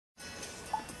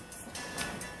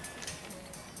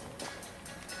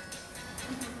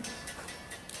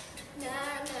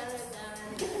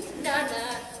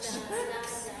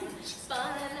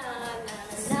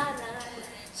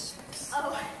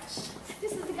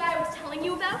telling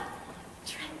you about?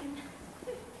 Trenton.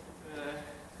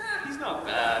 He's not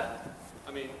bad.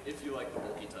 I mean, if you like the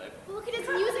bulky type. Well, look at his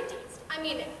music taste. I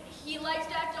mean, he likes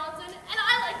Jack Johnson, and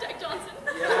I like Jack Johnson.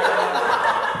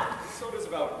 Yeah. So does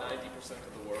about 90%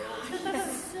 of the world.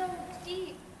 He's so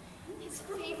deep. His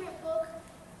favorite book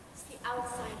is The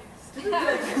Outsiders.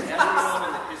 Everyone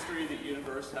in the history of the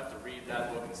universe have to read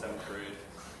that book in 7th grade.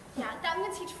 Yeah, that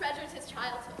means he treasures his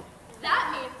childhood.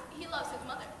 That means he loves his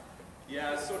mother.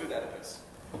 Yeah, so did Oedipus.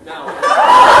 Now, if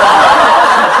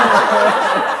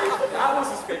that was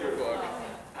his favorite book,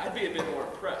 I'd be a bit more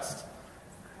impressed.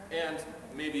 And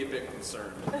maybe a bit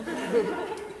concerned.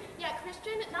 Yeah,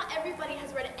 Christian, not everybody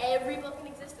has read every book in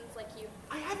existence like you.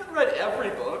 I haven't read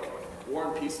every book. War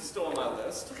and Peace is still on my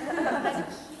list. But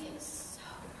he is so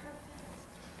perfect.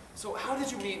 So how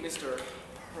did you meet Mr.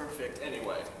 Perfect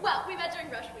anyway? Well, we met during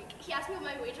rush week. He asked me what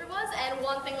my wager was, and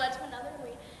one thing led to another, and we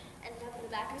ended up in the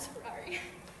back of his Ferrari.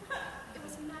 It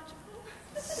was magical.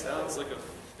 Sounds like a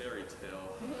fairy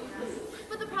tale.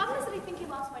 But the problem is that I think he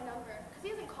lost my number, because he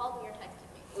hasn't called me or texted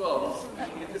me. Well,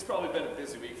 it's probably been a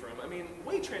busy week for him. I mean,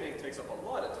 weight training takes up a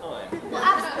lot of time. Well,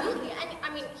 absolutely. And I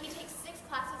mean, he takes 6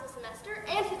 classes a semester,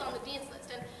 and he's on the dean's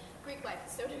list, and Greek life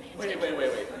is so demanding.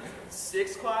 Wait.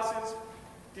 6 classes?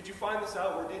 Did you find this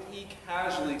out, or did he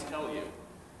casually tell you?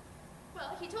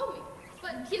 Well, he told me,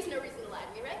 but he has no reason to lie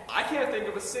to me, right? I can't think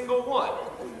of a single one.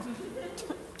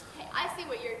 Hey, I see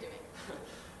what you're doing.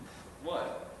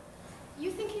 What?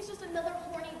 You think he's just another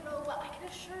horny bro, but I can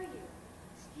assure you,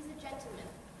 he's a gentleman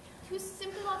who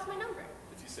simply lost my number.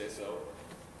 If you say so.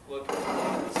 Look, I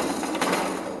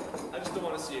just don't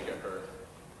want to see you get hurt.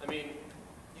 I mean,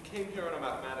 you came here on a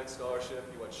mathematics scholarship,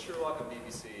 you watched Sherlock on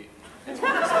BBC, and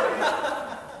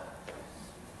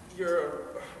you're a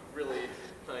really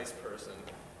nice person.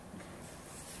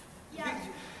 Yeah.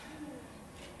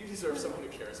 You deserve someone who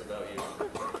cares about you.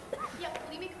 Yeah,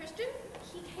 believe me, Christian,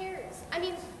 he cares. I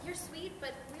mean, you're sweet,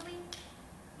 but really,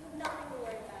 you have nothing to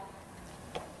worry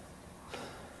about.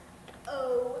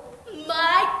 Oh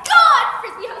my God!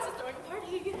 Frisbee House is throwing a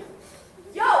party.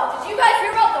 Yo, did you guys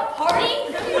hear about the party?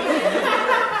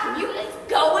 You guys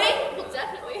going? Well,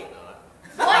 definitely.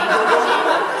 What?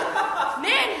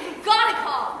 Man, you gotta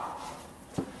come.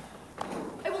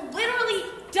 I will literally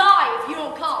die if you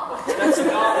don't come. That's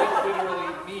not what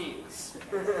literally means.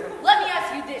 Let me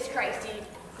ask you this, Christy.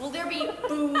 Will there be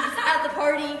booze at the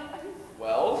party?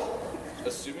 Well,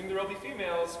 assuming there will be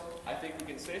females, I think we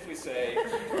can safely say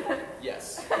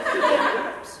yes.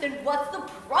 Then what's the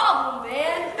problem,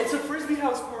 man? It's a Frisbee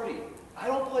house party. I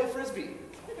don't play Frisbee.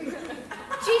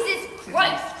 Jesus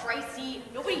Christ, Christy.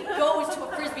 Nobody goes to a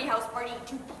Frisbee house party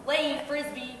to play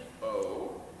Frisbee.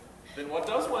 Oh? Then what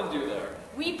does one do there?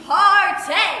 We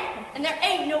partay! And there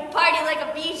ain't no party like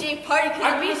a BJ party because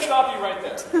I'm going to stop you right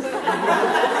there.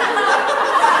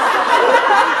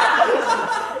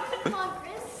 Come on,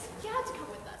 Chris. You have to come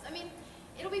with us. I mean,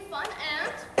 it'll be fun,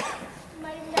 and you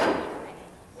might even know me.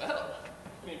 Well,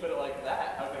 when you put it like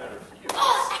that, how can I refuse?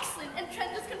 Oh, excellent! And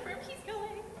Trent just confirmed he's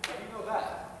going. How do you know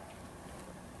that?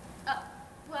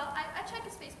 Well, I check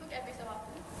his Facebook every so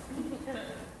often.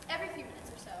 Every few minutes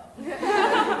or so.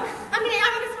 I mean,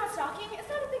 it's not stalking. It's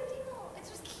not a big deal. It's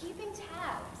just keeping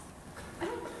tabs.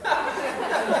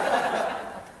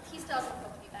 He still hasn't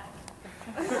booked me back.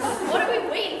 What are we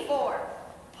waiting for?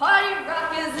 Party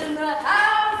rock is in the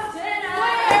house tonight.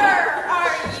 Where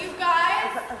are you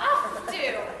guys off to?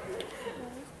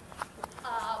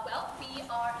 Well,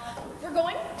 we're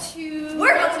going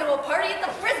We're going to a party at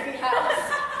the Frisbee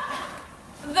house.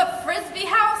 The Frisbee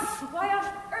house? Why on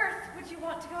earth would you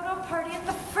want to go to a party at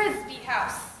the Frisbee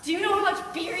house? Do you know how much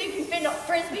beer you can fit in a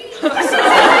Frisbee? He's just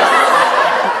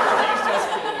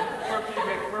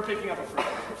kidding. We're picking up a friend.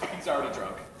 He's already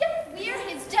drunk. Yep, we're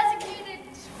his designated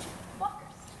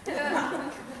walkers.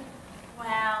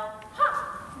 Well,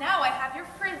 now I have your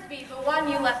Frisbee, the one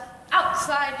you left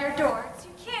outside your door, so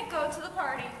you can't go to the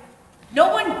party. No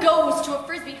one goes to a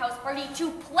Frisbee house party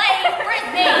to play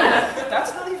Frisbee!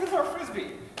 That's not even our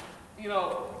Frisbee. You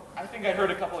know, I think I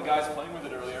heard a couple of guys playing with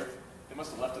it earlier. They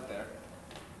must have left it there.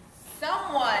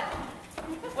 Someone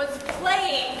was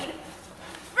playing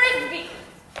Frisbee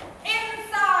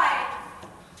inside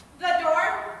the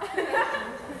door.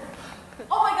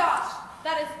 Oh my gosh,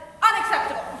 that is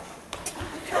unacceptable.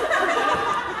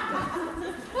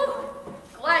 Whew,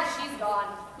 glad she's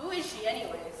gone. Who is she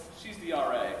anyways? She's the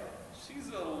RA. She's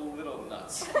a little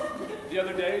nuts. The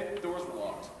other day, doors were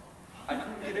locked. I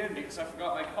couldn't get in because I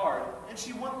forgot my card, and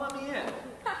she wouldn't let me in.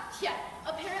 Yeah,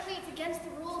 apparently it's against the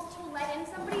rules to let in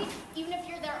somebody, even if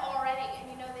you're there already and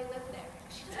you know they live there.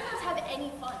 She doesn't let us have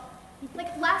any fun.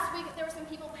 Like last week, there were some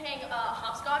people playing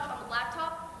hopscotch on the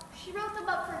blacktop. She wrote them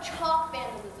up for chalk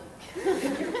vandalism.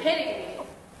 You're kidding me.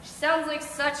 She sounds like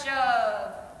such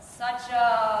a...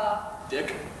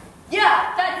 Dick?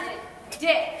 Yeah, that's it.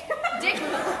 Dick. Dick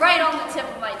was right on the tip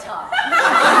of my tongue.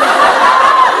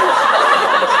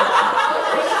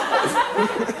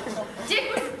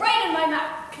 Dick was right in my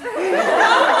mouth.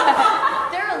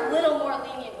 They're a little more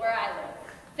lenient where I live.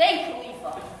 Thank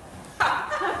Khalifa.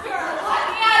 You're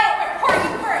lucky I don't report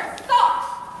you for assault.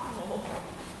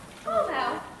 Well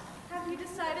now, have you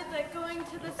decided that going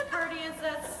to this party is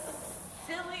a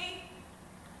silly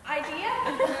idea?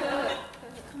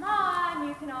 Come on,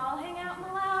 you can all hang out in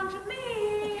the lounge with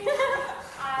me.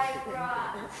 I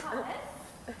brought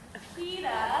hummus,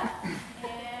 pita,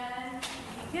 and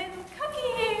vegan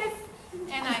cookies.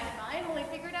 And I finally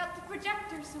figured out the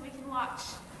projector so we can watch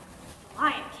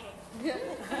Lion King.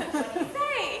 What do you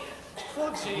say?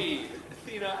 Well, gee,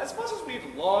 Athena, as much as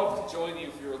we'd love to join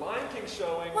you for your Lion King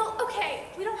showing... Well, okay,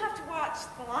 we don't have to watch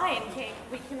The Lion King.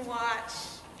 We can watch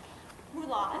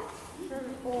Mulan,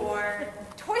 or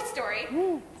Toy Story,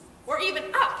 or even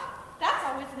Up. That's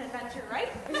always an adventure, right?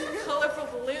 Colorful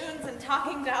balloons and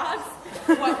talking dogs.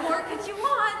 What more could you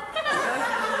want?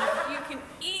 You can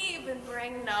even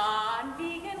bring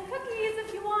non-vegan cookies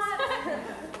if you want.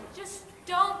 Just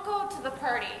don't go to the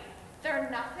party. They're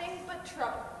nothing but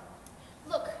trouble.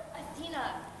 Look,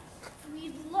 Athena,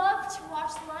 we'd love to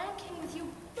watch The Lion King with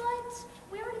you, but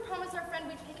we already promised our friend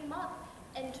we'd pick him up,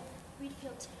 and we'd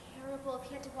feel terrible if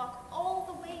he had to walk all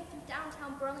the way through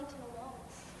downtown Burlington alone.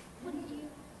 Wouldn't you?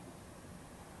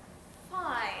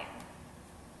 Fine.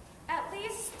 At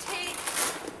least take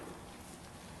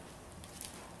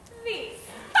these.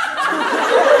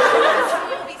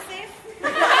 You'll be safe.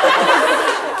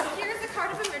 Here's a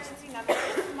card of emergency numbers,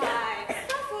 my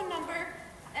cell phone number,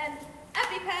 an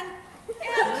EpiPen,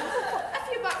 and a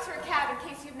few bucks for a cab in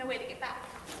case you have no way to get back.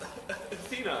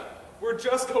 Athena, we're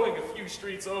just going a few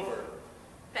streets over.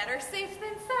 Better safe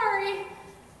than sorry.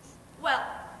 Well,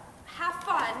 have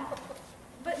fun,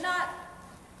 but not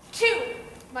too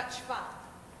much fun.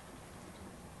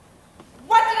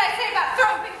 What did I say about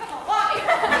throwing things on the lobby?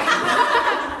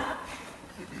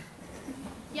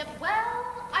 Yep, well,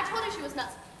 I told her she was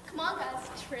nuts. Come on, guys,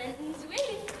 Trenton's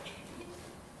waiting.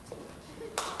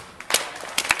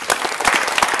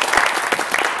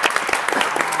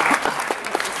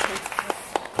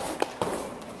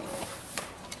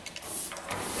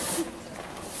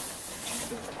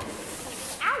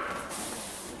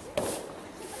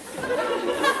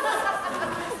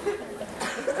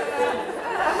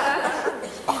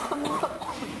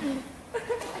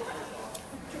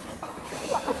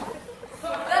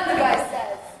 Then the guy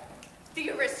says, the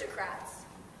aristocrats.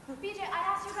 BJ, I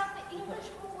asked you about the English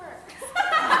homework. Does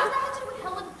that have to do with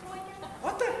Helen Boyer?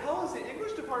 What the hell is the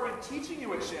English department teaching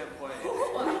you at Champlain?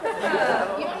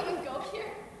 You don't even go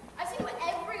here? I've seen you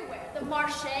everywhere. The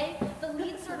Marché, the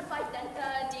LEED certified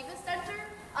Davis Center,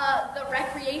 the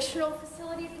recreational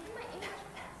facilities, even my English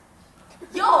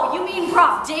class. Yo, you mean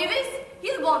Prof. Davis?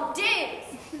 He's a bomb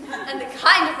Davis. And the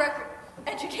kind of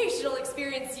educational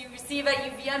experience you receive at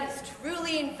UVM is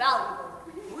truly invaluable.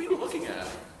 Who are you looking at?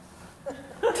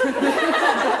 Okay,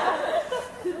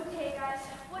 guys,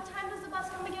 what time does the bus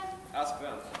come again? Ask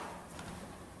them.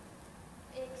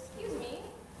 Excuse me?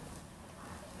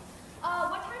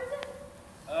 What time is it?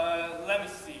 Let me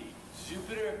see.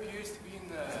 Jupiter appears to be in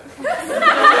the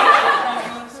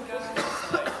sky.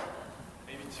 Like,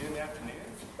 maybe 2 in the afternoon?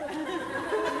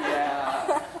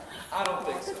 Yeah, I don't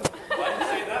think so. Why do you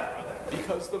say that, brother?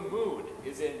 Because the moon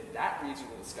is in that region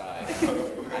of the sky. I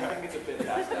think it's a bit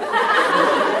past that.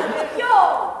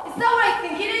 Yo, is that what I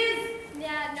think it is?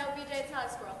 Yeah, no, BJ, it's not a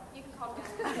squirrel. You can calm down.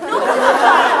 No, this is what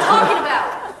I'm talking about.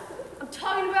 I'm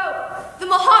talking about the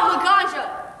Mahatma Ganja,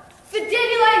 the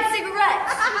dandelion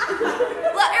cigarettes,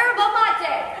 La Yerba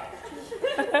Mate.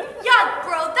 Yeah,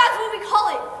 bro, that's what we call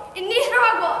it in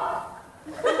Nicaragua.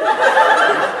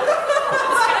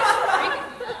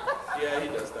 Yeah, he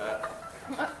does that.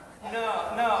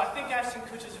 No, I think Ashton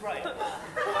Kutch is right.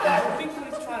 I think what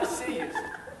he's trying to say is,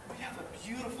 we have a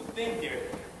beautiful thing here,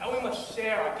 and we must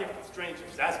share our gift with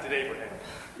strangers. That's did Abraham.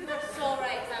 Soul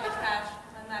right, Sandwich Cash.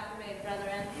 I'm not made,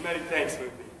 brethren. Many thanks,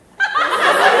 Movie.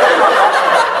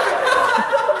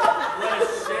 Let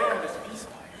us share this peace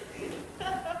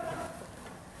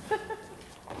pipe.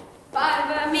 Fine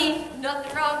by me,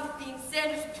 nothing wrong with being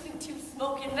sandwiched between two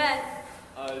smoking men.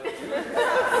 Dude,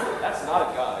 that's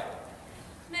not a guy.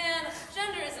 Man,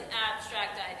 gender is an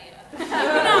abstract idea. You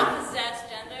cannot possess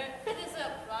gender. It is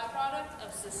a byproduct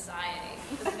of society.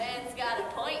 The man's got a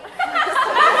point.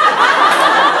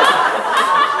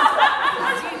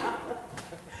 Dude,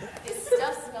 this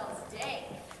stuff's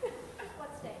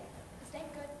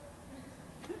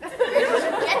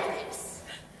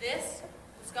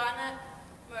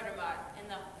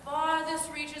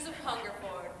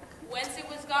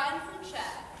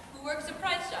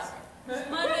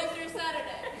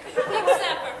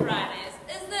Fridays.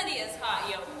 Isn't he as hot,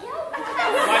 yo? My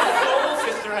soul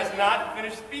sister has not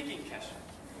finished speaking, Kesha.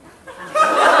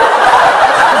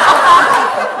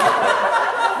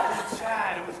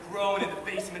 Chad was grown in the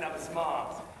basement of his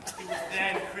mom's. He was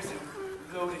then christened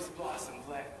Lotus Blossom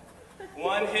Glen.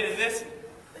 One hit of this,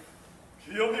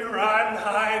 you'll be riding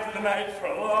high into the night for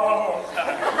a long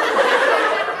time.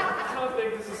 I don't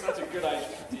think this is such a good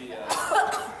idea.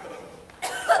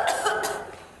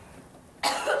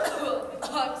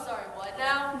 I'm sorry, what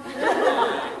now?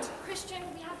 Christian,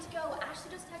 we have to go.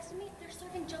 Ashley just texted me. They're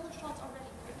serving jello shots already.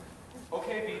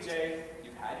 Okay, BJ,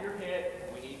 you've had your hit.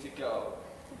 We need to go.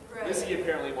 Right. Lizzie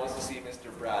apparently wants to see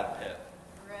Mr. Brad Pitt.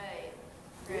 Right.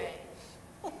 Right.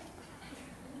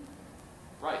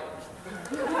 Right.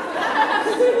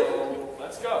 So,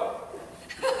 let's go.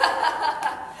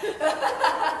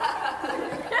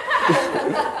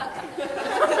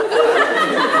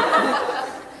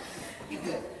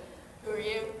 Who are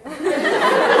you?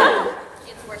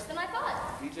 It's worse than I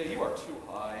thought. BJ, you are too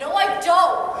high. No, I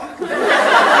don't. We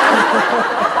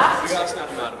gotta snap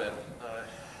him out of it.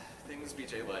 Things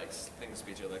BJ likes. Things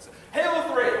BJ likes. Halo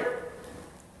 3!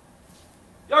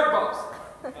 Yark bombs!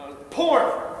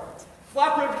 Porn!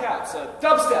 Flap rimmed caps!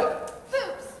 Dubstep!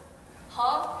 Boobs.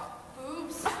 Huh?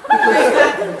 Boobs?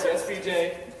 Yes,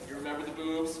 BJ. You remember the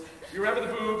boobs? You remember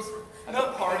the boobs? At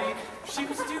the party? She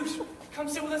was douche. Come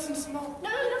sit with us and smoke. No,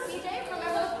 BJ,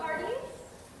 remember the party?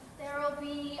 There'll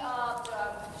be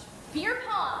beer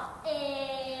pong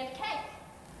and cake.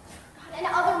 God, and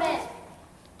other men.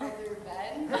 Other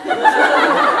men?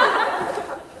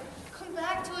 Come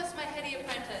back to us, my heady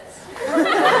apprentice.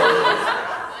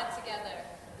 Went together.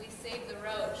 We saved the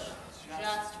roach.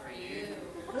 Just for you.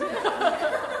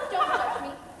 Don't touch me.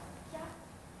 Yeah.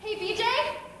 Hey, BJ?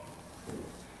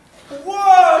 Whoa!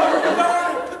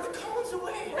 Lana, put the cones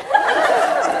away.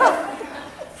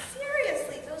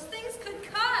 Seriously, those things could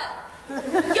cut.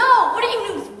 Yo, what are you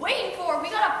noobs waiting for? We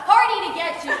got a party to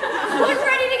get to. Who's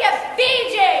ready to get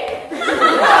BJ?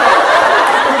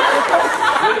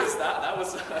 What is that? That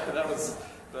was.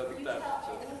 You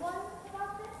tell anyone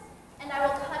about this, and I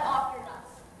will cut off your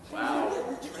nuts. Wow.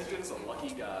 Trenton's a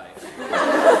lucky guy.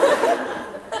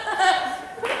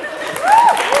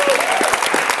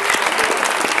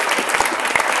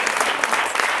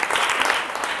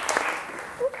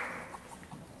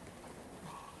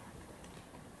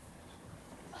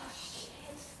 Oh,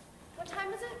 shit. What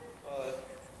time is it?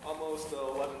 Almost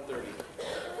 11:30.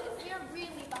 We are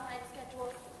really behind schedule.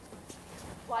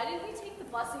 Why didn't we take the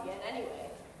bus again anyway?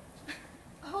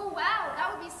 Oh, wow.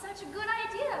 That would be such a good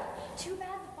idea. Too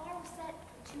bad the bar was set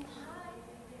too high.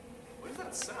 What does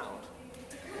that sound?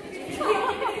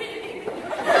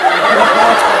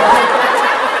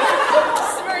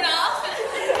 Smirnoff.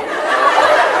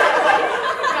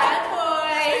 Bad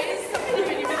boys.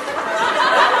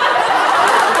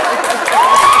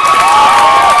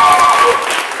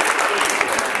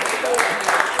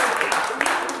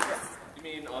 You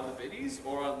mean on the biddies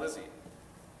or on Lizzie?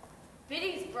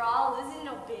 Biddies, brah. Lizzie's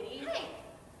no biddy. Hey.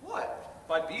 What?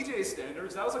 By BJ's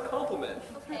standards, that was a compliment.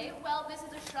 Okay, well, this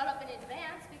is a shut up in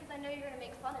advance because I know you're going to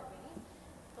make fun of me.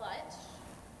 But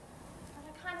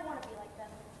I kind of want to be like them.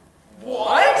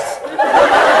 What?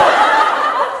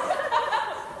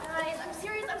 Guys, I'm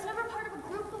serious. I was never part of a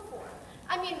group before.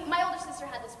 I mean, my older sister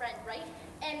had this friend, right?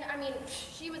 And, I mean,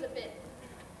 she was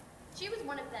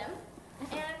one of them.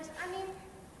 And, I mean,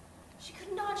 she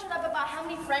could not shut up about how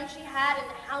many friends she had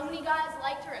and how many guys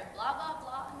liked her and blah, blah,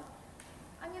 blah. And,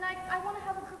 I mean, I want to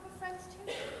have a group of friends,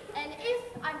 too. And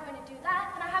if I'm going to do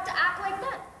that, then I have to act like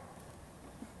them.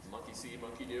 Monkey see,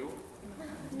 monkey do.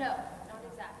 No, not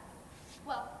exactly.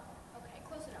 Well, okay,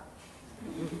 close enough.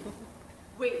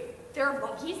 Wait, there are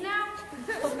monkeys now?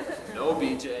 No,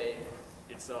 BJ.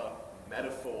 It's a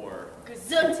metaphor.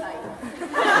 Gesundheit.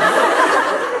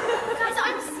 Guys,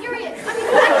 I'm serious. I mean,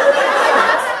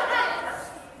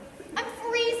 I'm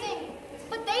freezing.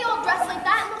 But they all dress like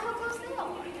that, and look how close they are.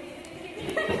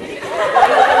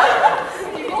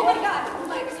 Oh my god,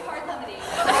 Mike's hard lemonade.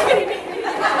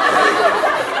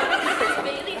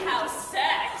 Bailey House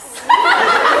sex.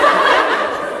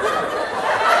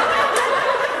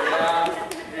 Yeah,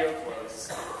 real close.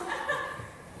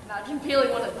 Imagine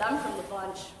peeling one of them from the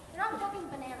bunch. They're not fucking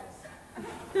bananas.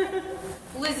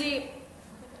 Lizzie,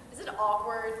 is it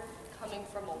awkward, coming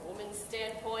from a woman's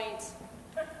standpoint,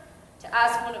 to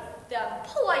ask one of them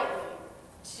politely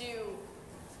to...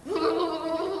 You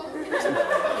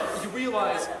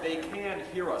realize they can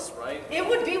hear us, right? It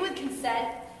would be with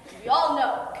consent. We all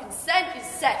know consent is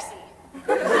sexy.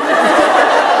 Okay,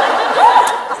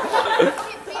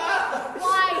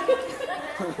 why?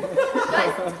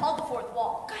 Guys, it's called the fourth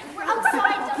wall. Guys, we're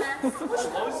outside, How much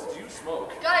loads do you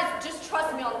smoke? Guys, just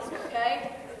trust me on this,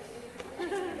 okay?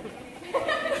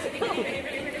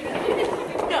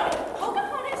 No,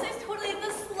 Pocahontas is totally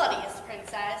the sluttiest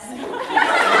princess.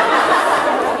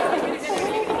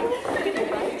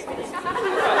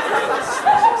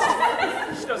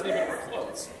 She doesn't even wear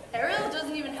clothes. Ariel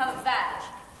doesn't even have a badge.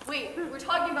 Wait, we're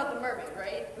talking about the mermaid,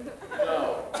 right?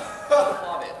 No.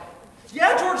 Love it.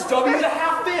 Yeah, George W. the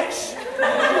half fish.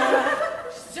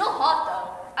 Still hot, though.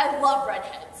 I love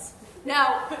redheads.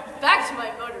 Now, back to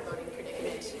my motorboating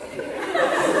predicament.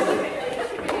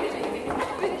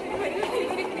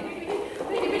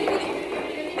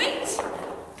 Wait!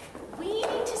 We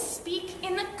need to speak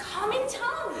in the common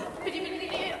tongue.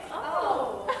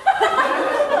 Oh.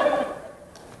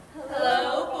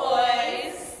 Hello,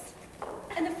 boys.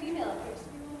 And the female appears to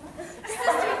be one of us.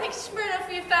 Sister, I think Smyrna,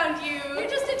 we found you. You're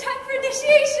just in time for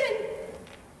initiation.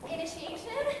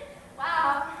 Initiation?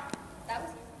 Wow. That was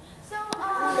easy. So,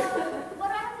 what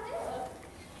do I have to do?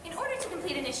 In order to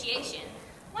complete initiation,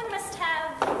 one must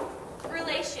have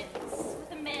relations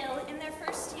with a male in their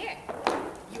first year.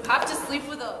 You have to sleep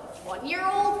with a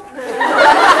 1-year-old?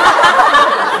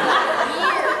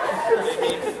 They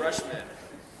mean freshmen.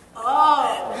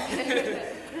 Oh.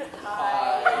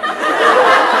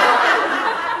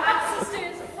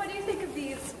 Sisters, what do you think of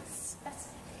these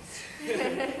specimens?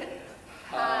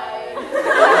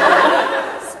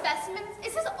 Specimens?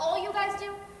 Is this all you guys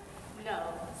do? No,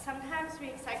 sometimes we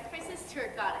excite princess to our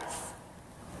goddess.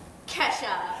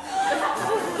 Kesha.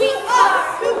 We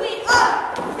are who we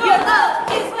are. Your love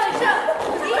is my show.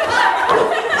 We are who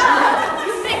we are.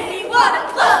 You make me wanna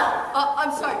club.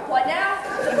 I'm sorry, what now?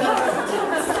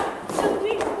 Don't stop till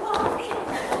we walk in.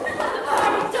 The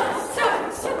party don't start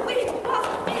till we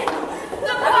walk in.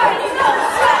 The party don't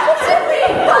start till we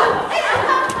walk in.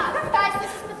 Guys,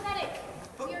 this is pathetic.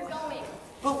 We are going.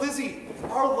 But Lizzie,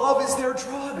 our love is their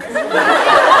drug.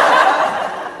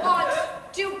 Want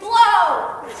to blow.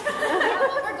 Yeah,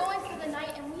 but we're going for the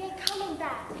night and we ain't coming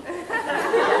back.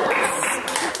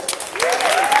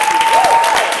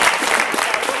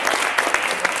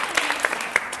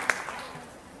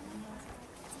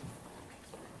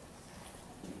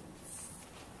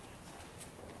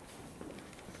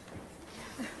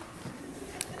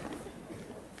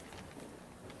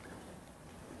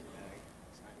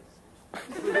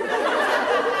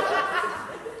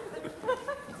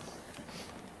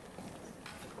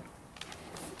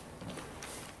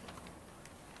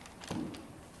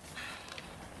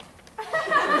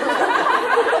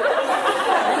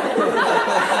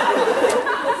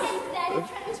 And then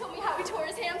Trenton told me how he tore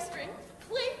his hamstring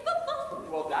playing football.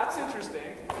 Well, that's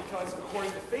interesting because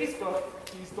according to Facebook,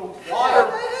 he's the Hey,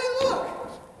 water. hey, look!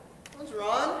 What's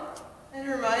Ron? And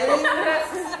Hermione?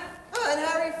 Oh, and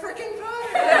Harry frickin'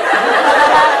 Potter!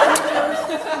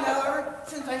 Ever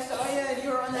since I saw you and you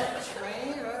were on that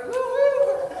train,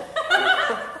 woo-woo!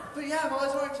 But yeah, I've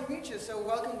always wanted to meet you, so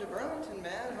welcome to Burlington,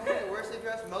 man. Home of the worstly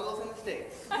dressed muggles in the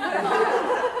States. I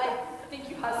think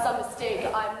you have some mistake.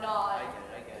 I'm not.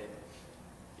 I get it.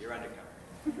 You're undercover.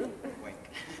 Wink.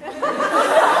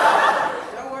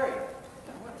 Don't worry. I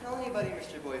won't tell anybody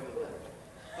Mr. Boyhood left.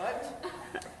 But,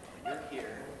 when you're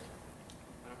here,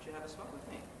 why don't you have a smoke with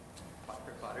me?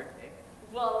 Potter, Potter, eh?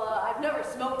 Well, I've never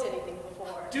smoked anything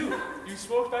before. Dude, you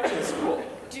smoked back in school.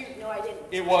 Dude, no, I didn't.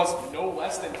 It was no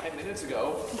less than 10 minutes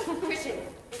ago. Christian,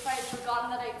 if I had forgotten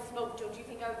that I smoked, don't you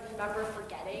think I would remember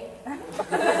forgetting?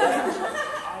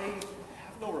 I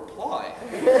have no reply.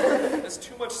 That's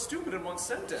too much stupid in one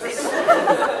sentence.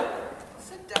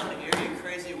 Sit down here, you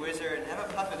crazy wizard, and have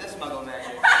a puff of this muggle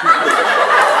magic.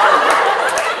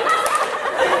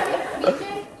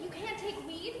 BJ, you can't take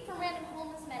weed from random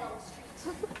homeless men on the street.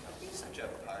 Don't be such a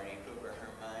party pooper,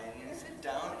 Hermione. Sit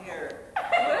down here.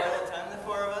 All the time, the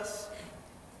four of us.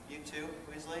 You too,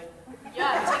 Weasley.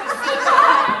 Yeah, take a seat.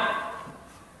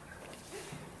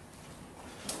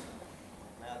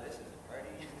 Now this is a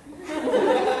party.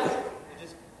 You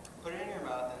just put it in your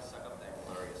mouth and suck up that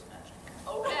glorious magic.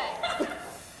 Okay.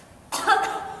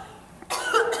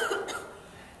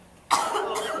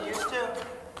 Oh, yours too. You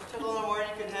took a little more than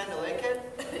you could handle, eh, kid?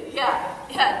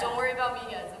 Yeah, don't worry about me,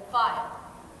 guys. I'm fine.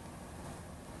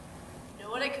 You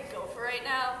know what I could go for right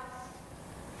now?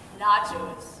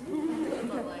 Nachos.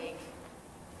 But like,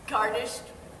 garnished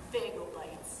bagel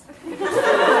bites.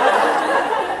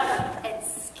 And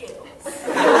Skittles.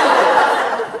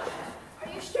 Are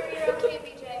you sure you're okay,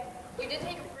 BJ? You did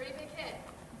take a pretty big hit.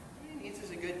 He needs is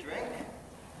a good drink.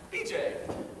 BJ,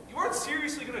 you aren't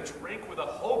seriously gonna drink with a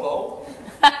hobo.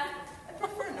 I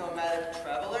prefer nomadic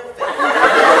traveler.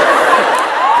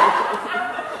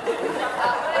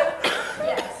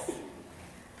 Yes.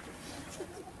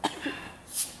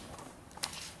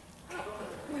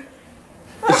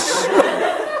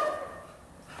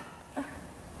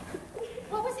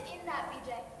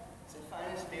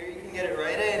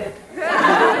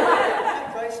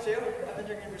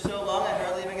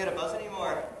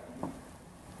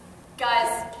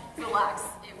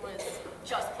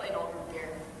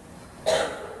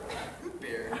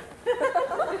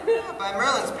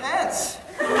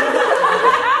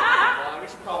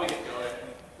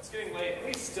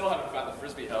 still haven't found the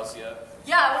Frisbee house yet.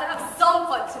 Yeah, I want to have some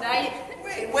fun tonight.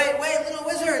 Wait, little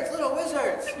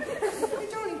wizards. You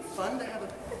don't need fun to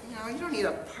have you don't need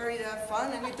a party to have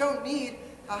fun, and you don't need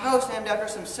a house named after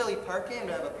some silly park game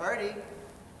to have a party.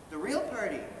 The real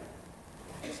party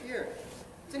is here.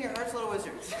 It's in your hearts, little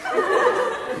wizards.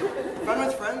 Fun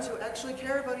with friends who actually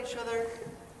care about each other.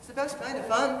 It's the best kind of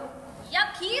fun.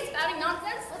 Yep, he's spouting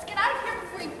nonsense. Let's get out of here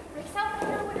before he breaks out the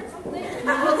heroin or something.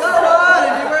 Well, go on,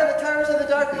 and beware the towers of the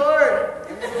Dark Lord.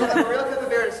 And maybe we'll have a real cup of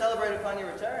beer to celebrate upon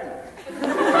your return.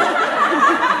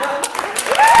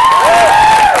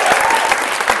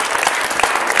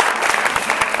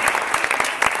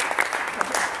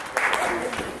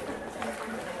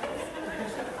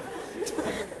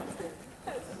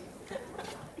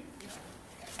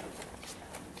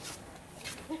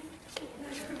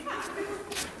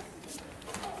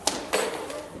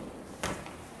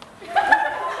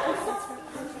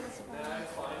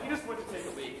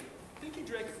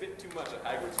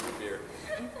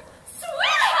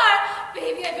 Sweetheart!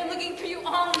 Baby, I've been looking for you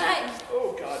all night.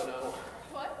 Oh, God, no.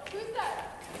 What? Who's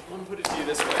that? One put it to you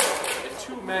this way. If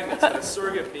two magnets had a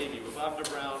surrogate baby with lavender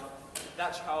brown,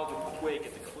 that child would quake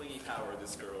at the clingy power of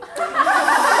this girl. Come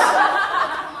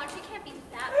on, she can't be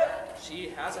that bad. She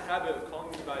has a habit of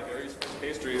calling me by various French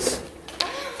pastries.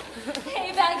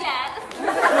 Hey, baguette.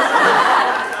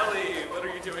 Kelly, what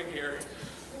are you doing here?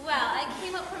 Well, I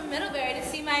came up from Middlebury to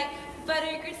see my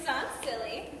butter croissant,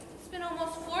 silly. It's been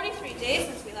almost 43 days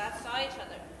since we last saw each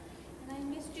other, and I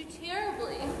missed you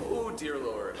terribly. Oh, dear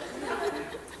Lord.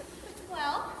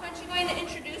 Well, aren't you going to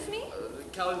introduce me?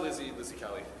 Callie, Lizzie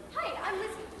Callie. Hi, I'm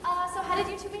Lizzie. So how did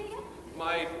you two meet again?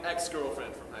 My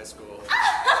ex-girlfriend from high school.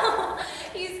 Oh,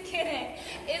 he's kidding.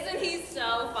 Isn't he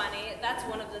so funny? That's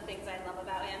one of the things I love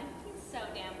about him. He's so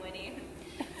damn witty.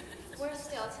 We're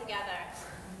still together,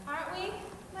 aren't we,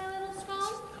 my little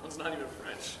scone? That one's not even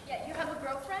French. Yeah, you have a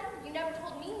girlfriend? You never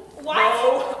told me. What?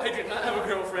 No, I did not have a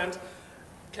girlfriend.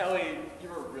 Kelly,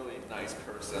 you're a really nice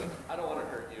person. I don't want to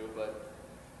hurt you, but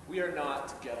we are not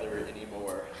together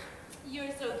anymore.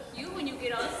 You're so cute when you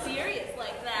get all serious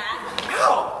like that.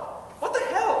 Ow! What the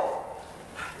hell?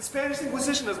 The Spanish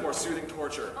Inquisition has more soothing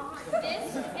torture.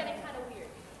 This is getting kind of weird.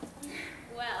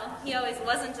 Well, he always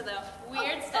was into the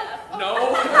weird stuff.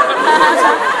 No,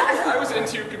 I was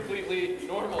into completely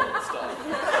normal stuff.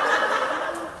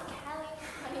 Callie,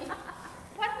 honey,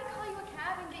 why don't we call you a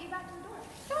cab and get you back to the door?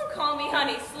 Don't call me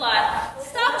honey slut.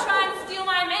 Stop trying to steal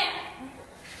my man.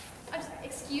 I'm sorry,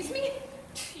 excuse me?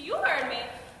 You heard me.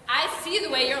 I see the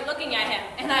way you're looking at him,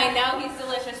 and I know he's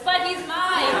delicious, but he's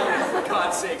mine. For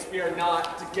God's sakes, we are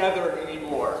not together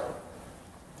anymore.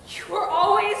 You were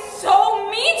always so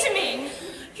mean to me.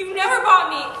 You never bought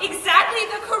me exactly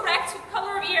the correct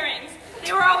color of earrings.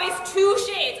 They were always 2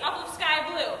 shades off of sky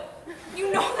blue.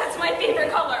 You know that's my favorite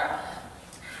color.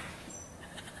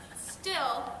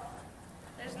 Still,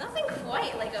 there's nothing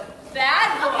quite like a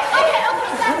bad boy. Okay,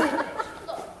 that's it.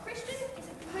 Look, Christian is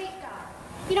a great guy.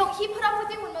 You know, he put up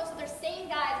with you when most other sane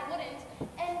guys wouldn't,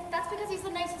 and that's because he's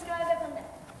the nicest guy I've ever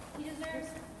met. He deserves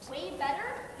way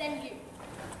better than you.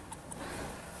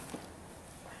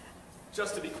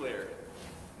 Just to be clear,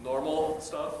 normal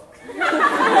stuff? Don't be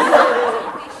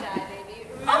shy, baby.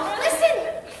 Oh, listen!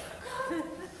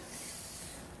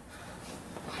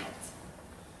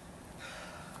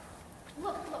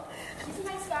 Look, he's a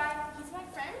nice guy, he's my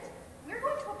friend. We're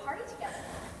going to a party together.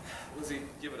 Lizzie,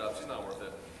 give it up. She's not worth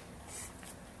it.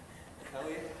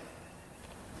 Kelly,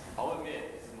 I'll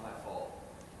admit this is my fault.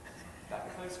 Back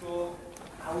in high school,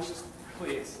 I was just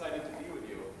really excited to be with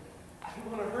you. I didn't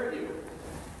want to hurt you.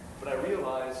 But I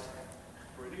realized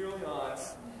pretty early on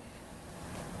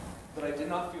that I did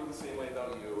not feel the same way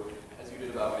about you as you did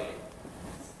about me.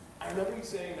 I remember you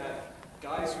saying that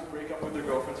guys who break up with their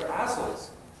girlfriends are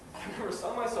assholes. I never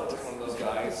saw myself as one of those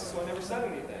guys, so I never said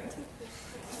anything.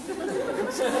 You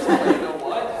know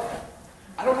what?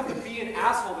 I don't have to be an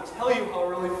asshole to tell you how I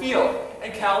really feel.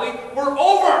 And Callie, we're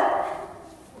over!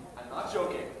 I'm not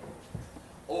joking.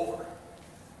 Over.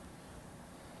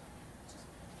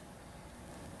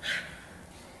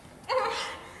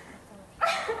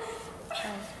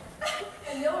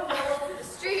 And no one got through the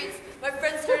streets. My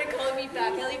friends started calling me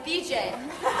Back Alley BJ.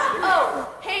 Oh,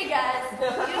 hey guys.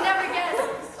 You never guess.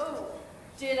 Oh,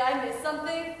 did I miss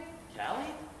something?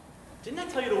 Callie? Didn't I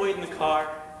tell you to wait in the car?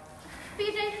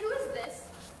 BJ, who is this?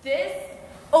 This?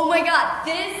 Oh my god,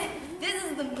 this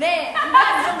is the man. You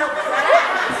guys don't know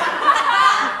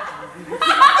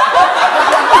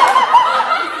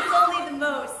This is only the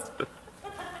most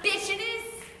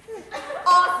bitchinest,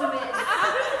 awesomest,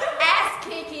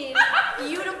 ass-kicking,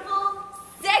 beautiful,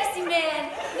 sexy man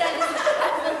that has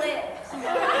ever lived.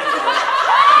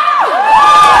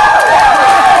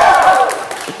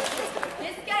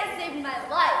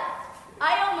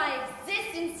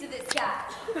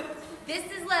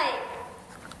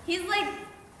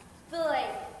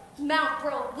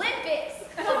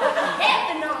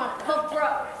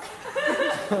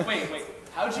 Wait.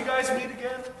 How'd you guys meet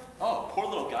again? Oh, poor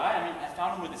little guy. I mean, I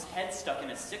found him with his head stuck in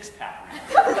a six-pack.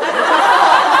 Wow,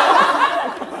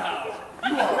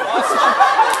 you are awesome.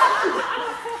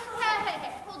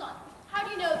 Hey, hold on. How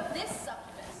do you know this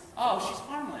succubus? Oh, she's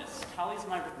harmless. Callie's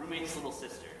my roommate's little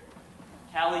sister.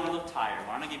 Callie, you look tired.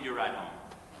 Why don't I give you a ride home?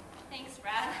 Thanks,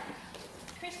 Brad.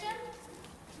 Christian,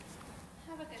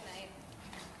 have a good night.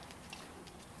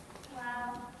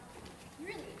 Wow, he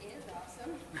really is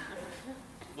awesome.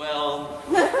 Well...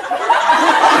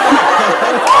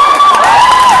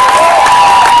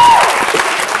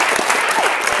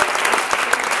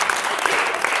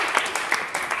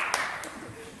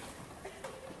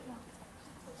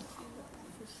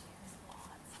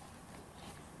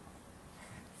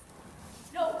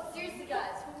 No, seriously,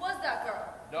 guys, who was that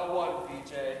girl? No one,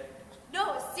 BJ.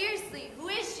 No, seriously, who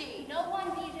is she? No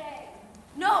one, BJ.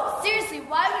 No, seriously,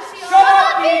 why was she Shut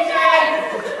up, BJ!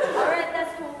 Alright,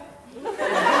 that's cool.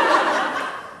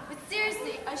 But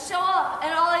seriously, I show up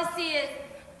and all I see is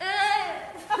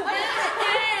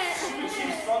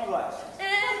Shitty sunglasses.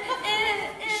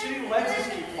 Shitty lenses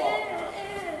keep falling out.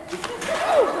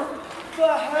 What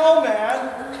the hell, man?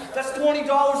 That's $20 a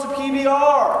PBR.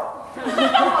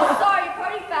 Oh, sorry,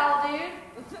 party foul, dude.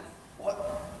 What?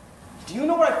 Do you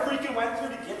know what I freaking went through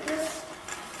to get this?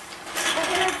 What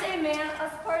can I say, man?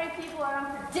 Us party people are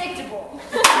unpredictable.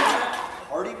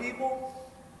 Party people?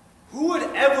 Who would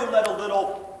ever let a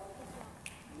little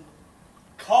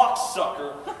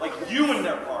cocksucker like you in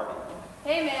their party?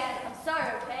 Hey, man, I'm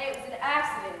sorry, okay? It was an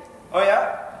accident. Oh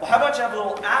yeah? Well, how about you have a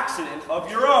little accident of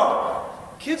your own?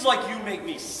 Kids like you make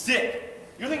me sick.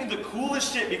 You're thinking the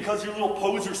coolest shit because your little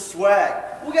poser swag.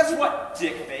 Well, guess what,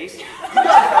 dickface? You got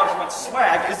about as much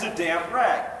swag as a damn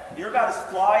rag. You're about as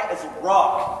fly as a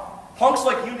rock. Punks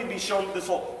like you need to be shown that this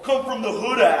whole come from the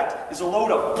hood act is a load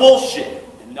of bullshit.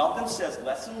 And nothing says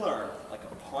lesson learned like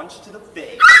a punch to the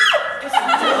face.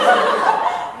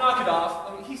 Knock it off.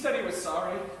 I mean, he said he was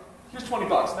sorry. Here's $20.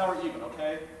 Now we're even,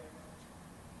 okay?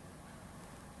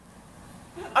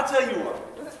 I'll tell you what.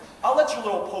 I'll let your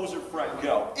little poser friend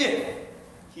go if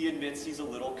he admits he's a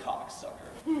little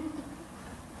cocksucker.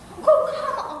 Oh,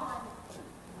 come on.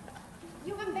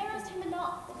 You've embarrassed him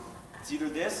enough. It's either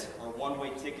this or a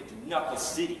one-way ticket to Knuckle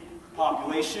City.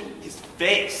 Population, his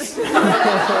face. It's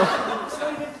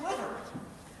not even clever.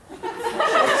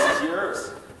 This is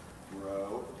yours,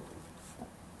 bro.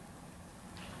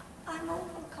 I'm a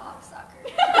little cocksucker.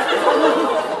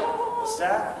 What's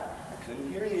that? I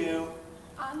couldn't hear you.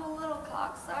 I'm a little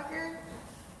cocksucker.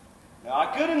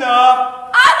 Not good enough.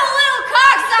 I'm a little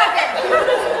cocksucker!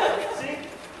 See?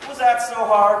 Was that so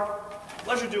hard?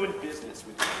 Pleasure doing business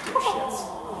with you dipshits.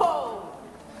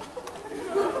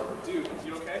 Dude,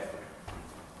 you okay?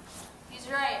 He's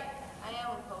right. I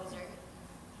am a poser.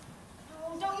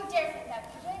 Oh, don't you dare think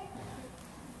that, BJ.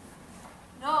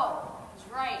 No, he's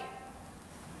right.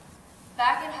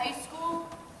 Back in high school,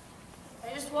 I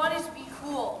just wanted to be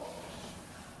cool.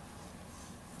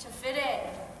 To fit in.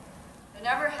 I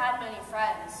never had many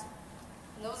friends.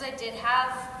 And those I did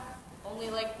have only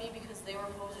liked me because they were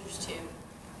posers too.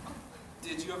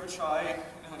 Did you ever try,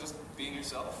 just being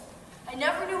yourself? I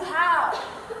never knew how.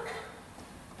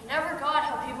 I never got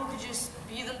how people could just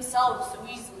be themselves so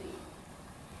easily.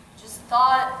 I just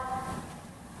thought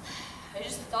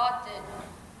that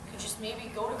I could just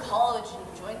maybe go to college and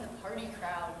join the party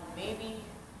crowd and maybe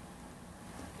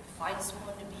I could find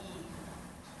someone to be.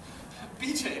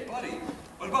 BJ, buddy,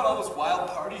 what about all those wild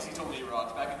parties you told me you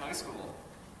rocked back in high school?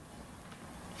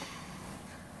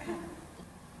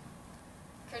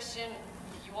 Christian,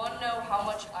 you want to know how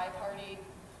much I partied?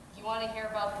 You want to hear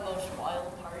about the most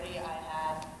wild party I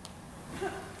had?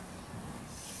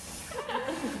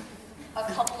 A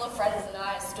couple of friends and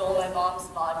I stole my mom's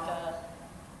vodka,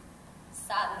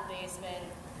 sat in the basement,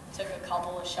 took a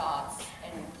couple of shots,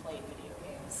 and played video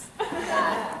games.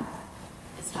 That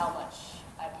is how much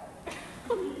I partied.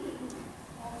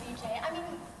 Oh, BJ, I mean,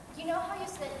 you know how you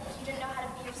said you didn't know how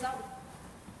to be yourself?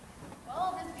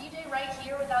 Well, this BJ right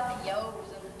here without the yos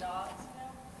and the dogs, you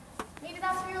know? Maybe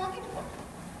that's what you're looking for.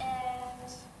 And,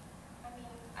 I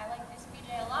mean, I like this BJ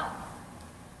a lot.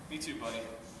 Me too, buddy.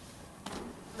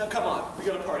 Now come on, we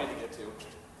got a party to get to.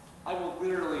 I will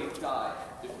literally die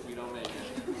if we don't make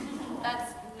it.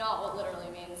 That's not what literally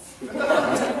means.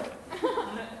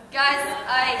 Guys,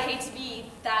 I hate to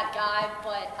be that guy,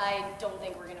 but I don't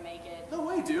think we're gonna make it. No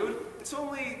way, dude. It's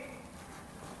only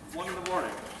 1 in the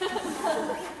morning.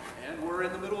 And we're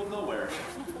in the middle of nowhere.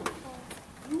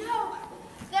 No,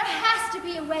 there has to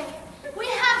be a way. We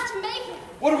have to make it.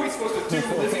 What are we supposed to do,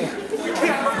 Lizzie? We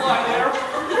can't fly there.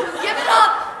 Give it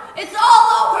up! It's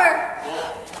all over!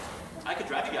 Well, I could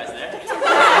drive you guys there.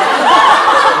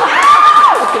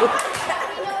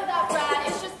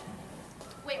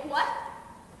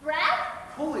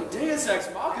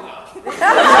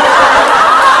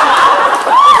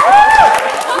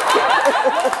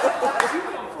 Where'd you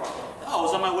come from? Oh, I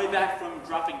was on my way back from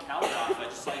dropping Callie off. I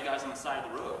just saw you guys on the side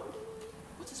of the road.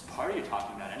 What's this party you're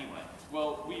talking about anyway?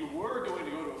 Well, we were going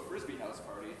to go to a Frisbee house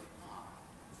party.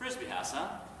 Frisbee house, huh?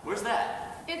 Where's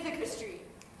that? Ithaca Street.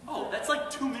 Oh, that's like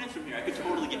 2 minutes from here. I could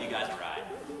totally give you guys a ride.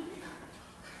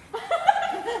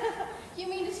 You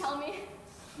mean to tell me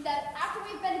that after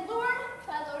we've been lured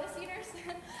by lotus eaters,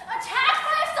 attacked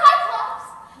by cyclops,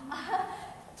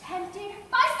 tempted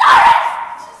by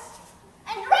sirens,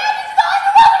 and dragged into the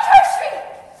underworld of Church Street,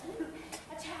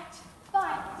 attacked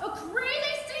by a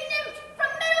crazy sea nymph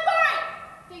from Middlebury,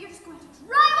 that you're just going to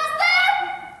drive us there?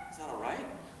 Is that all right?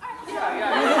 Yeah.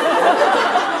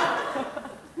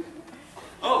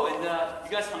 Oh, and you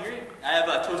guys hungry? I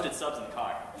have toasted subs in the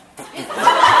car.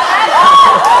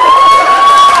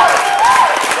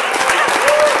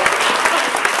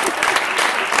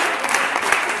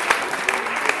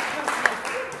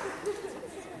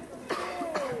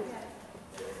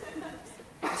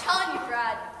 I'm telling you,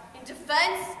 Brad, in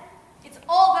defense, it's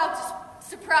all about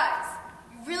surprise.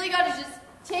 You really gotta just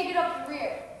take it up the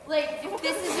rear. Like, if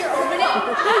this is your opening,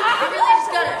 you really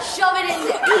just gotta shove it in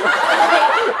there.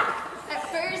 Like, at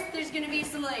first, there's gonna be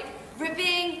some, like,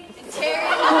 ripping and tearing,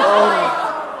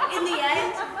 but in the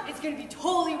end, it's gonna be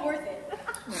totally worth it.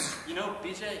 You know,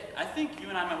 BJ, I think you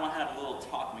and I might want to have a little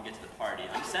talk when we get to the party.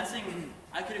 I'm sensing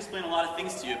I could explain a lot of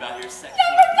things to you about your sex. I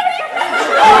didn't think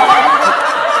we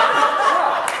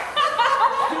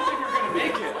were going to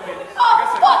make it. I mean, Oh,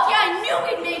 fuck yeah, I knew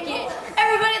we'd make it!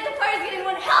 Everybody at the party's getting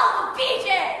one hell of a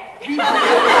BJ!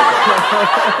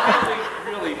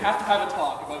 really have to have a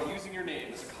talk about using your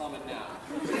name as a common noun.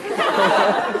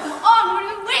 Come on, what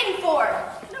are we waiting for?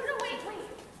 No, wait.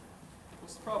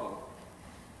 What's the problem?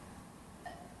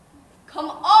 Come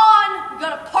on, we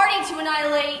got a party to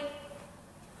annihilate.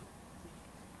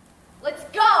 Let's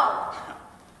go!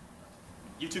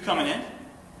 You two coming in?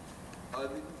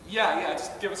 Yeah,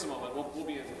 just give us a moment. We'll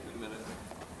be in a minute.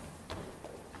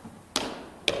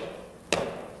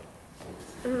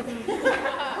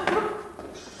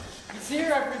 He's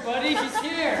here, everybody. He's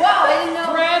here. Wow, I didn't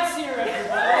know. Brad's here,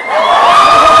 everybody.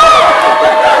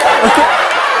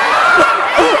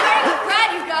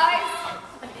 Brad, you guys.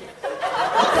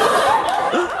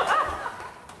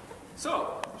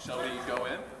 So, shall we go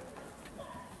in?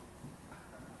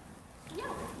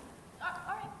 Yeah. All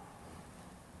right.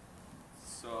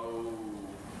 So...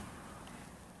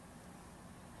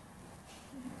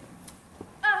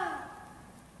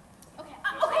 Okay.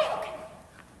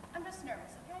 I'm just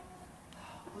nervous, okay?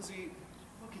 Lizzie,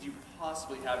 what could you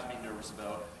possibly have to be nervous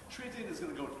about? Trenton is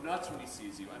going to go nuts when he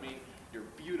sees you. I mean, you're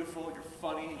beautiful, you're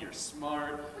funny, you're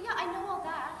smart. Well, yeah, I know all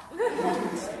that.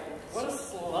 What a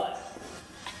slut.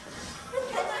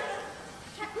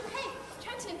 Hey,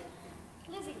 Trenton,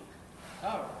 Lizzie.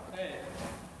 Oh, hey.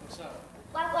 What's up?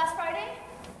 Last Friday,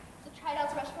 the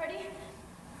Tridouts rush party.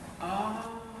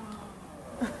 Oh.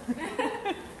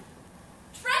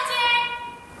 Trenton!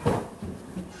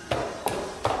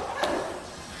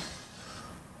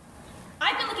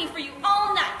 I've been looking for you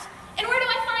all night. And where do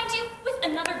I find you? With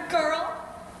another girl?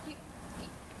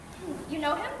 You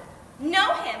know him?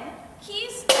 Know him?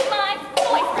 He's my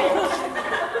boyfriend.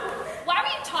 Why were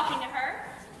you talking to her?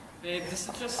 Babe, this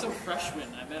is just some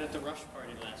freshman I met at the rush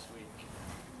party last week.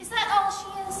 Is that all she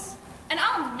is? And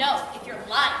I'll know if you're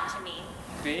lying to me.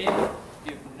 Babe,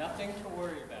 you have nothing to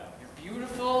worry about. You're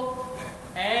beautiful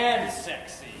and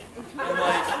sexy. And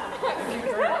like, have you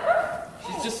heard her?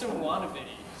 She's just a wannabe.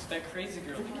 It's that crazy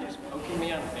girl that keeps poking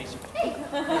me on Facebook. You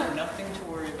have nothing to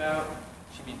worry about.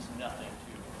 She means nothing to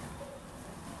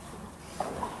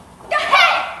you.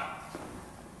 Hey!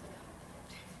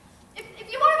 If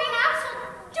you want to be an asshole,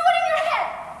 do it in your head.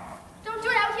 Don't do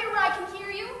it out here where I can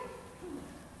hear you.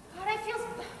 God, I feel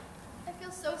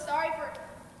so sorry for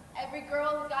every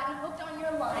girl who's gotten hooked on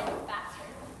your line, you bastard.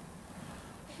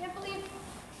 I can't believe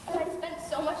that I spent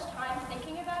so much time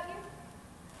thinking about you.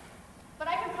 But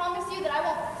I can promise you that I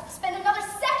won't spend another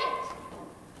second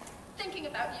thinking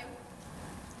about you.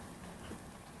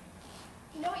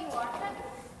 You know what you are, Trenton?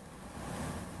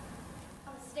 A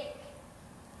mistake.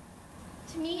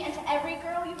 To me and to every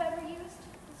girl you've ever used,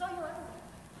 that's all you'll ever be.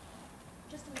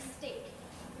 Just a mistake.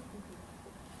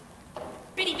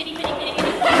 Bitty, bitty, bitty, bitty,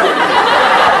 bitty.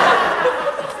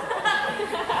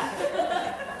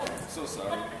 So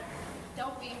sorry.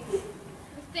 Don't be. The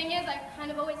thing is, I kind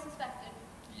of always suspected.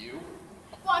 You?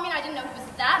 Well, I mean, I didn't know he was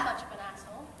that much of an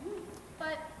asshole.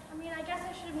 But, I mean, I guess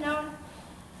I should have known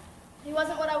he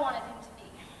wasn't what I wanted him to be.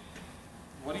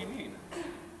 What do you mean?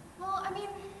 Well, I mean,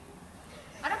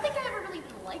 I don't think I ever really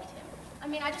even liked him. I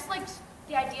mean, I just liked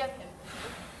the idea of him.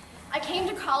 I came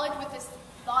to college with this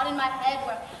thought in my head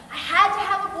where I had to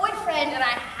have a boyfriend and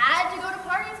I had to go to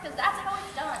parties because that's how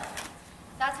it's done.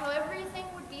 That's how everything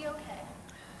would be okay.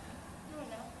 I don't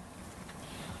know.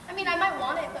 I mean, I might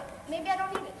want it, but maybe I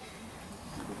don't need it.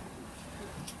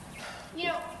 You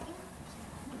know.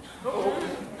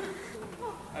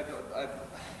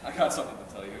 I got something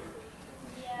to tell you.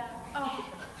 Yeah. Oh.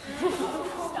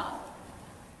 Stop.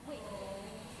 Wait.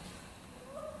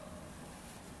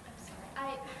 I'm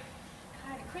sorry.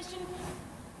 God, Christian,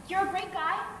 you're a great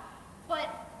guy, but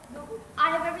I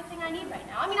have everything I need right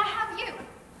now. I mean, I have you,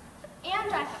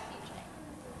 and I have BJ,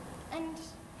 and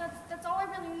that's all I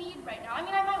really need right now. I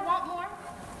mean, I might want more,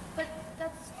 but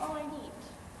that's all I need.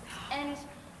 And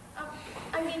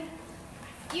I mean,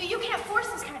 you can't force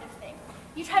this kind of thing.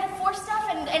 You try to force stuff,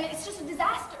 and it's just a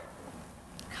disaster.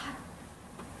 God,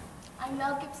 I'm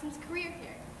Mel Gibson's career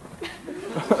here.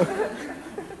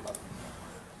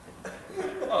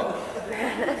 Oh.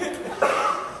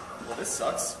 Well, this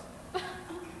sucks.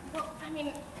 Well, I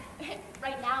mean,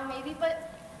 right now maybe,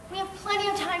 but we have plenty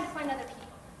of time to find other people.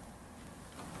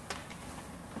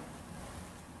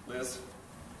 Liz,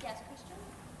 Yes, Christian?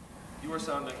 you are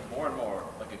sounding more and more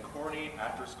like a corny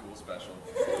after-school special.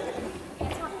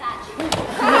 It's not that.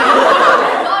 Oh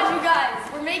my God, you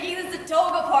guys, we're making this a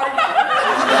toga party.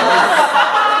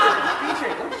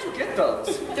 BJ, where did you get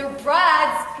those? They're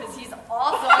Brad's, because he's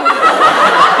awesome.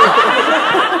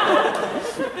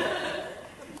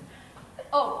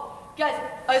 Oh, guys,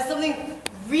 I have something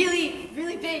really,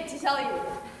 really big to tell you.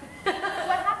 What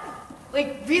happened?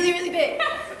 Like, really, really big.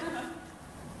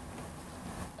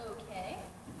 Okay.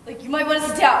 Like, you might want to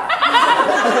sit down.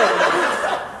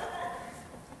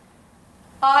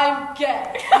 I'm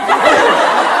gay.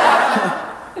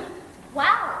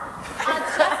 Wow.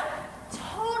 Just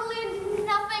totally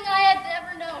nothing I had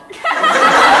ever known.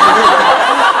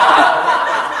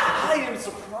 I am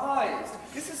surprised.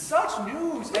 This is such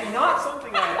news and not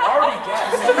something I had already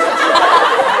guessed.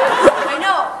 I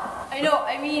know.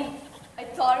 I mean, I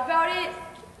thought about it,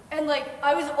 and like,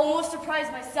 I was almost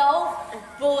surprised myself,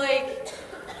 but like,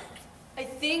 I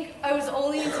think I was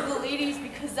only into the ladies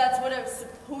because that's what I was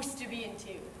supposed to be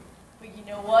into. But you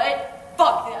know what?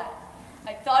 Fuck that.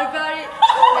 I thought about it,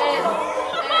 and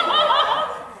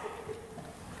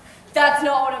that's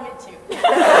not what I'm into.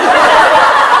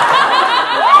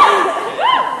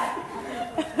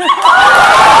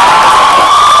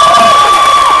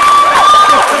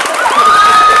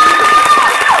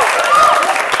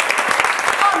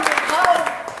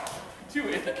 To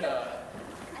Ithaca.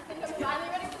 I think I'm finally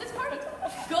ready for this party.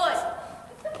 Good.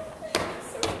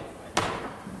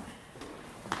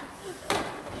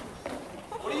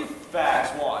 What do you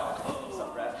fags want? What's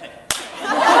up, Brad? Hey.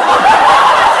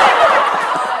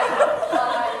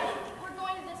 We're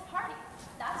going to this party.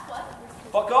 That's what.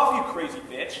 Fuck off, you crazy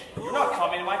bitch. You're not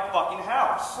coming to my fucking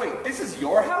house. Wait, this is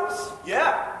your house?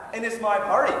 Yeah, and it's my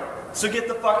party. So get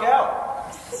the fuck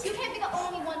out. You can't be the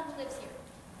only one who lives here.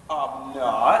 I'm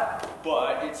not,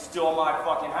 but it's still my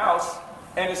fucking house,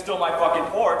 and it's still my fucking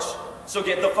porch, so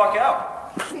get the fuck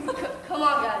out. Come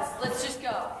on, guys. Let's just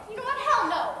go. You know what? Hell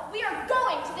no. We are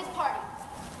going to this party.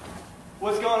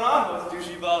 What's going on, those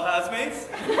douchey bald housemates?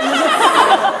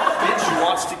 Bitch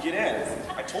wants to get in.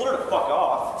 I told her to fuck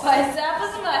off. My sap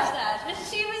was a mustache, and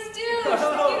she was due. She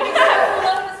gave me some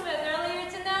Lotus Smith earlier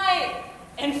tonight.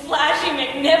 And Flashy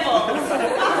McNipples.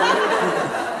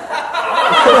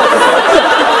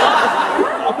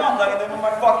 I'm not letting them in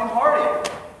my fucking party.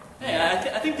 Hey,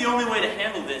 I think the only way to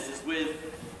handle this is with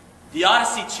the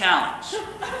Odyssey Challenge.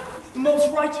 The most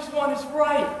righteous one is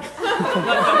right. Let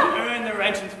them earn their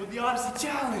entrance with the Odyssey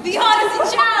Challenge. The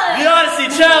Odyssey Challenge! The Odyssey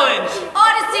Challenge!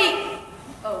 Odyssey!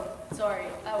 Oh, sorry.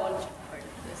 I wanted to be part of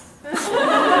this.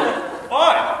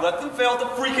 Fine, let them fail the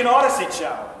freaking Odyssey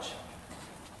Challenge.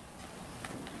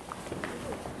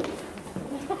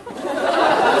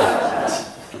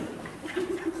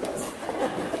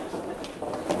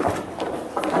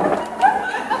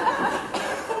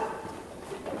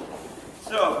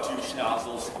 So, douche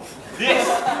nozzles, this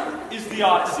is the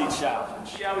Odyssey Challenge.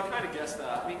 Yeah, we kind of guessed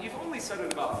that. I mean, you've only said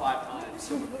it about 5 times.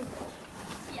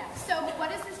 Yeah. So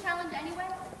what is this challenge anyway?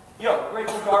 Yo,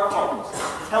 Grateful Gargoyles,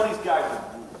 tell these guys the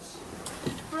rules.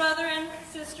 Brethren,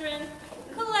 sisterin,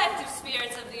 collective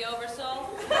spirits of the Oversoul,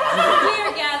 we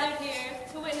are gathered here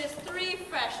to witness 3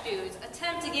 fresh dudes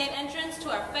attempt to gain entrance to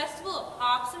our festival of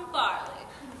hops and barley.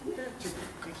 To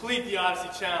complete the Odyssey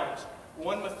Challenge,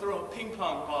 one must throw a ping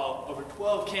pong ball over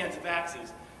 12 cans of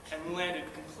axes and land it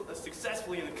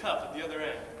successfully in the cup at the other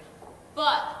end.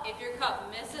 But if your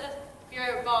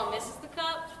ball misses the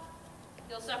cup,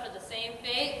 you'll suffer the same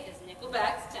fate as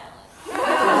Nickelback's talent.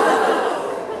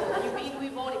 You mean we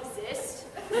won't exist?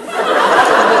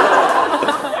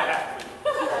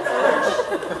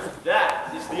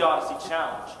 That is the Odyssey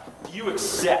Challenge. Do you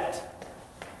accept?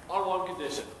 On one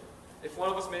condition. If one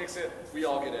of us makes it, we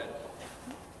all get in.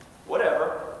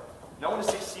 Whatever. No one has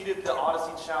succeeded at the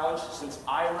Odyssey Challenge since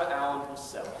Ira Allen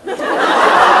himself.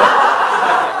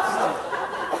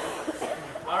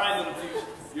 All right, little dude.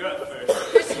 You're up first.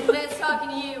 Christian, man's talking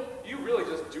to you. You really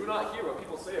just do not hear what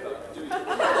people say about you, do you?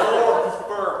 You're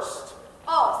first.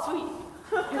 Oh, sweet.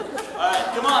 Alright,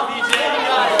 come on, BJ. You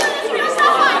got it. See the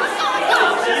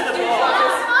ball.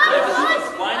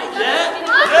 Wind it yet?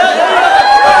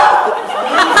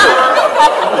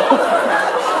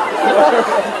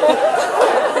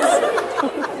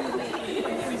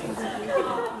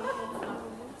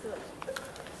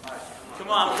 Come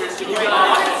on, Christian. You got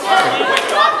it.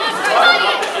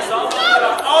 It's all good.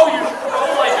 Oh, you. Oh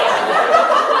my God.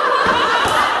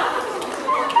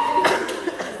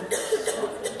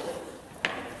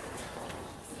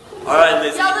 All right,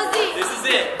 Lizzie. Yeah, Lizzie. This is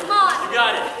it. Come on. You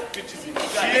got it. Good to see you. You got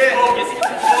it. Shit. Focus.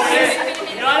 Focus.